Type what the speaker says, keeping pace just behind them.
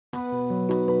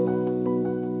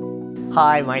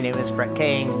Hi, my name is Brett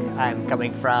King. I'm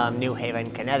coming from New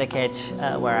Haven, Connecticut,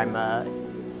 where I'm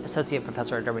an associate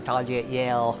professor of dermatology at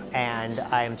Yale, and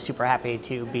I'm super happy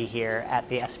to be here at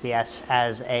the SBS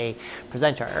as a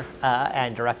presenter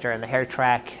and director in the hair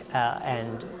track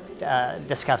and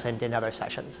discussant in other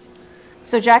sessions.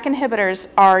 So JAK inhibitors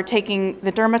are taking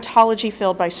the dermatology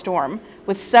field by storm,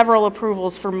 with several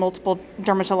approvals for multiple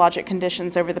dermatologic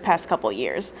conditions over the past couple of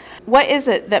years. What is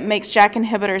it that makes JAK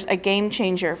inhibitors a game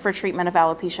changer for treatment of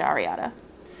alopecia areata?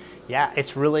 Yeah,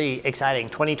 it's really exciting.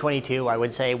 2022, I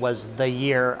would say, was the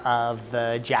year of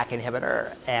the JAK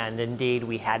inhibitor, and indeed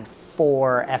we had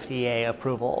 4 FDA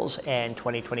approvals in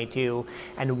 2022,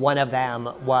 and one of them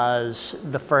was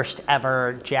the first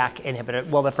ever JAK inhibitor,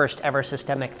 well, the first ever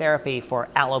systemic therapy for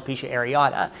alopecia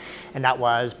areata, and that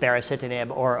was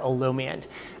baricitinib or Olumiant.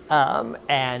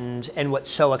 And what's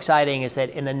so exciting is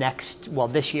that in the next, well,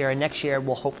 this year and next year,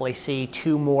 we'll hopefully see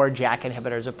 2 more JAK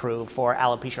inhibitors approved for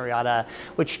alopecia areata,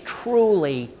 which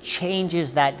truly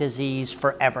changes that disease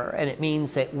forever. And it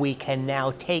means that we can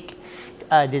now take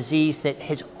a disease that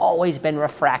has always been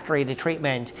refractory to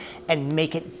treatment and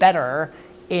make it better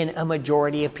in a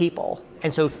majority of people.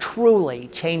 And so truly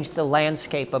change the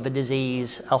landscape of a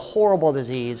disease, a horrible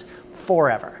disease,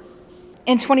 forever.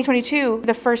 In 2022,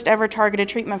 the first ever targeted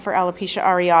treatment for alopecia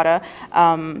areata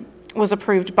was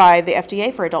approved by the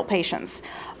FDA for adult patients.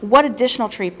 What additional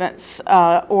treatments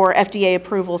or FDA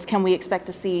approvals can we expect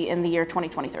to see in the year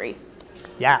 2023?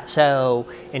 Yeah, so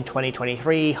in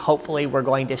 2023, hopefully we're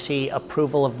going to see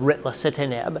approval of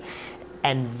baricitinib.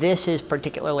 And this is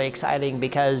particularly exciting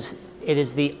because it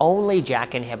is the only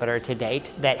JAK inhibitor to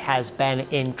date that has been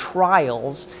in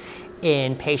trials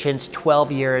in patients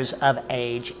 12 years of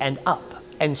age and up.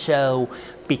 And so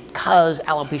because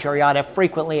alopecia areata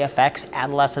frequently affects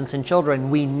adolescents and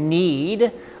children, we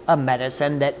need a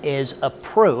medicine that is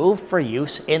approved for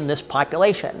use in this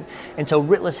population. And so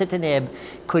baricitinib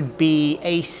could be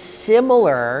a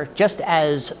similar, just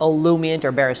as Olumiant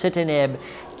or baricitinib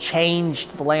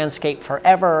changed the landscape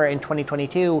forever in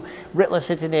 2022,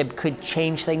 baricitinib could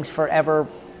change things forever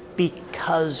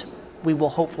because we will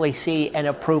hopefully see an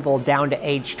approval down to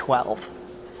age 12.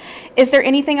 Is there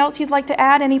anything else you'd like to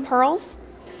add? Any pearls?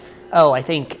 Oh, I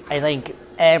think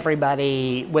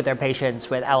everybody with their patients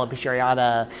with alopecia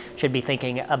areata should be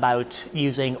thinking about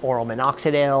using oral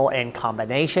minoxidil in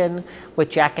combination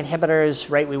with JAK inhibitors,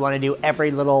 right? We want to do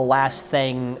every little last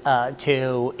thing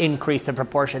to increase the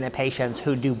proportion of patients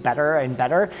who do better and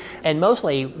better. And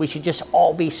mostly, we should just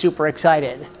all be super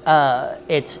excited.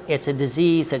 It's a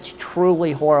disease that's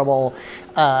truly horrible,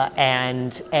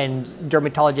 and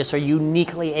dermatologists are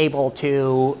uniquely able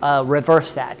to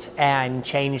reverse that and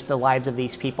change the lives of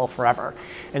these people forever.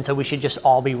 And so we should just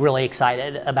all be really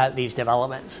excited about these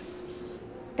developments.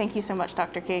 Thank you so much,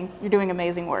 Dr. King. You're doing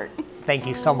amazing work. Thank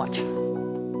you so much.